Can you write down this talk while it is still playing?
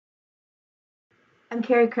I'm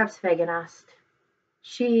Carrie Kreps Wegenast.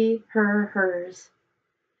 She, her, hers,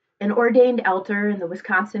 an ordained elder in the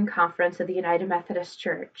Wisconsin Conference of the United Methodist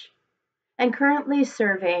Church, and currently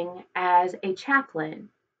serving as a chaplain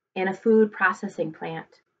in a food processing plant.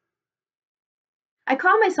 I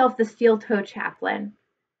call myself the Steel Toe Chaplain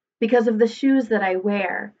because of the shoes that I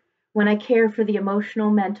wear when I care for the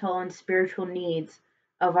emotional, mental, and spiritual needs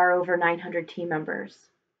of our over 900 team members.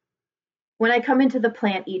 When I come into the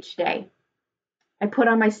plant each day, I put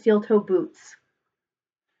on my steel toe boots.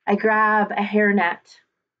 I grab a hairnet,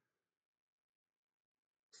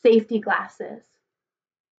 safety glasses,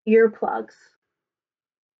 earplugs,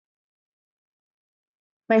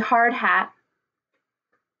 my hard hat,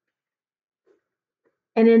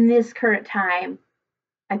 and in this current time,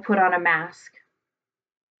 I put on a mask.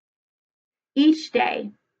 Each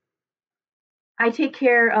day, I take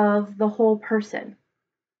care of the whole person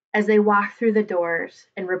as they walk through the doors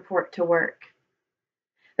and report to work.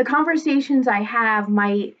 The conversations I have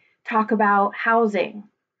might talk about housing,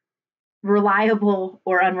 reliable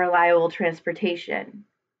or unreliable transportation,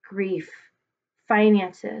 grief,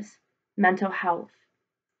 finances, mental health.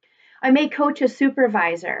 I may coach a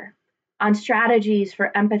supervisor on strategies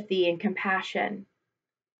for empathy and compassion.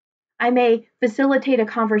 I may facilitate a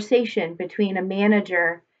conversation between a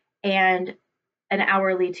manager and an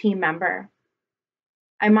hourly team member.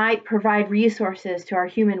 I might provide resources to our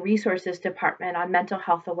human resources department on mental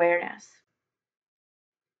health awareness.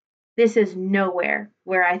 This is nowhere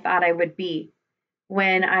where I thought I would be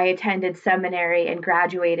when I attended seminary and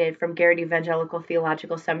graduated from Garrett-Evangelical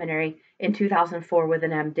Theological Seminary in 2004 with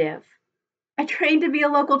an MDiv. I trained to be a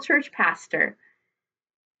local church pastor.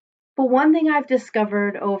 But one thing I've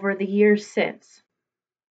discovered over the years since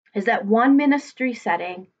is that one ministry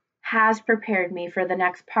setting has prepared me for the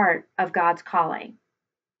next part of God's calling.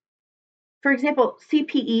 For example,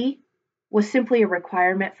 CPE was simply a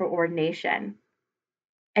requirement for ordination.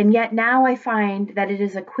 And yet now I find that it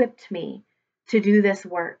has equipped me to do this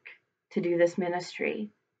work, to do this ministry.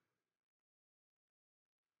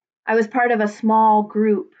 I was part of a small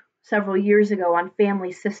group several years ago on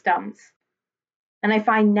family systems. And I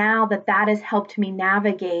find now that that has helped me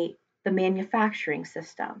navigate the manufacturing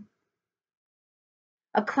system.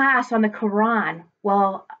 A class on the Quran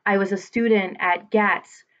while I was a student at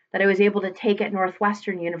Getz that I was able to take at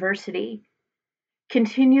Northwestern University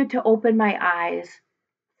continued to open my eyes,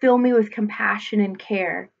 fill me with compassion and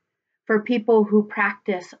care for people who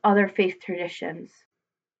practice other faith traditions.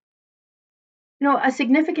 A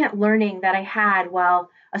significant learning that I had while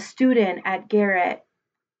a student at Garrett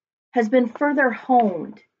has been further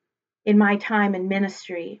honed in my time in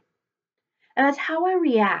ministry. And that's how I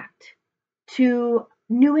react to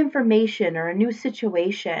new information or a new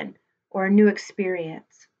situation or a new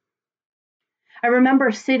experience. I remember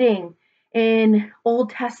sitting in Old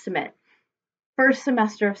Testament, first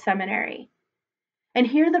semester of seminary, and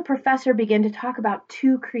here the professor began to talk about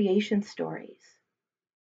two creation stories.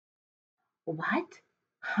 What?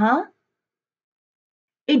 Huh?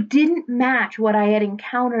 It didn't match what I had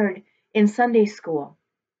encountered in Sunday school.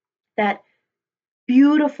 That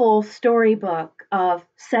beautiful storybook of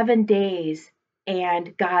 7 days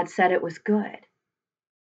and God said it was good.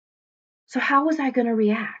 So how was I going to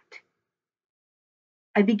react?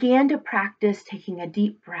 I began to practice taking a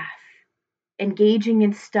deep breath, engaging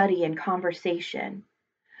in study and conversation,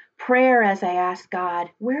 prayer as I asked God,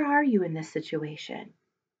 where are you in this situation?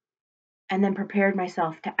 And then prepared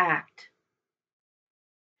myself to act.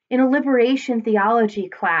 In a liberation theology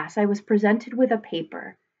class, I was presented with a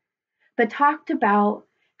paper that talked about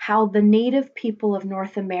how the native people of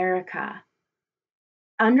North America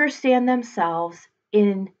understand themselves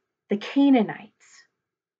in the Canaanites,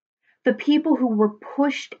 the people who were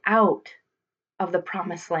pushed out of the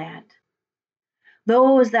promised land,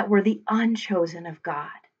 those that were the unchosen of God.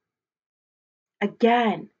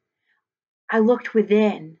 Again, I looked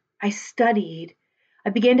within, I studied, I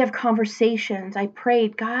began to have conversations, I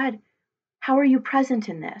prayed, God, how are you present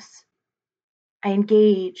in this? I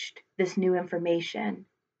engaged this new information.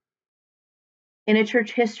 In a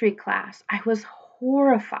church history class, I was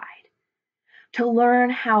horrified to learn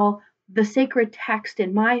how the sacred text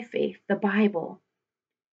in my faith, the Bible,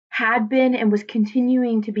 had been and was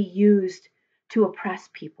continuing to be used to oppress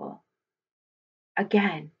people.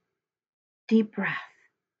 Again, deep breath,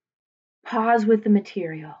 pause with the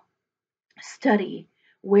material, study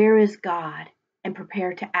where is God, and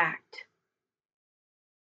prepare to act.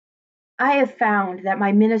 I have found that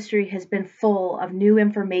my ministry has been full of new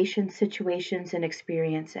information, situations, and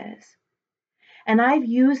experiences. And I've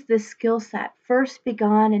used this skill set, first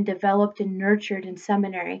begun and developed and nurtured in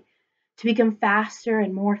seminary, to become faster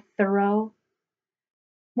and more thorough,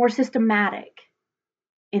 more systematic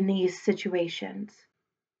in these situations.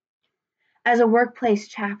 As a workplace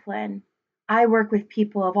chaplain, I work with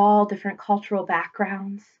people of all different cultural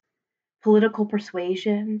backgrounds, political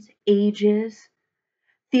persuasions, ages,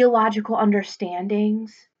 theological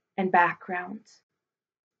understandings, and backgrounds.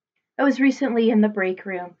 I was recently in the break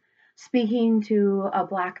room speaking to a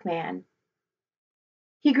Black man.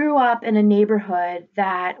 He grew up in a neighborhood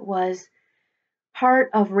that was part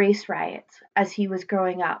of race riots as he was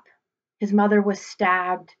growing up. His mother was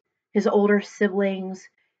stabbed, his older siblings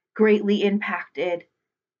greatly impacted.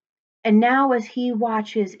 And now, as he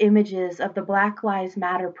watches images of the Black Lives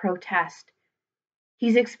Matter protest,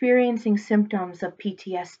 he's experiencing symptoms of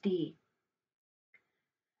PTSD.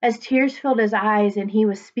 As tears filled his eyes and he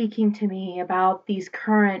was speaking to me about these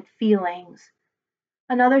current feelings,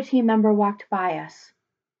 another team member walked by us,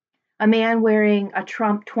 a man wearing a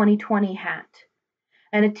Trump 2020 hat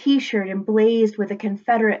and a t-shirt emblazoned with a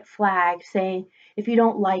Confederate flag saying, "If you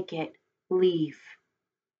don't like it, leave."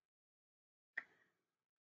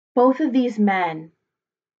 Both of these men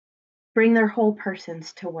bring their whole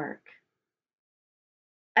persons to work.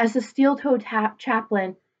 As a Steel Toe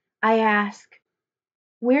Chaplain, I ask,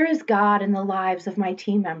 where is God in the lives of my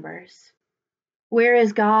team members? Where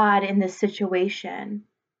is God in this situation?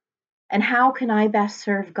 And how can I best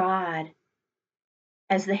serve God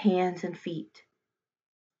as the hands and feet?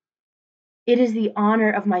 It is the honor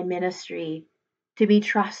of my ministry to be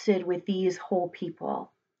trusted with these whole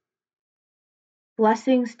people.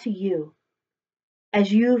 Blessings to you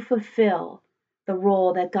as you fulfill the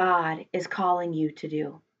role that God is calling you to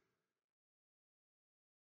do.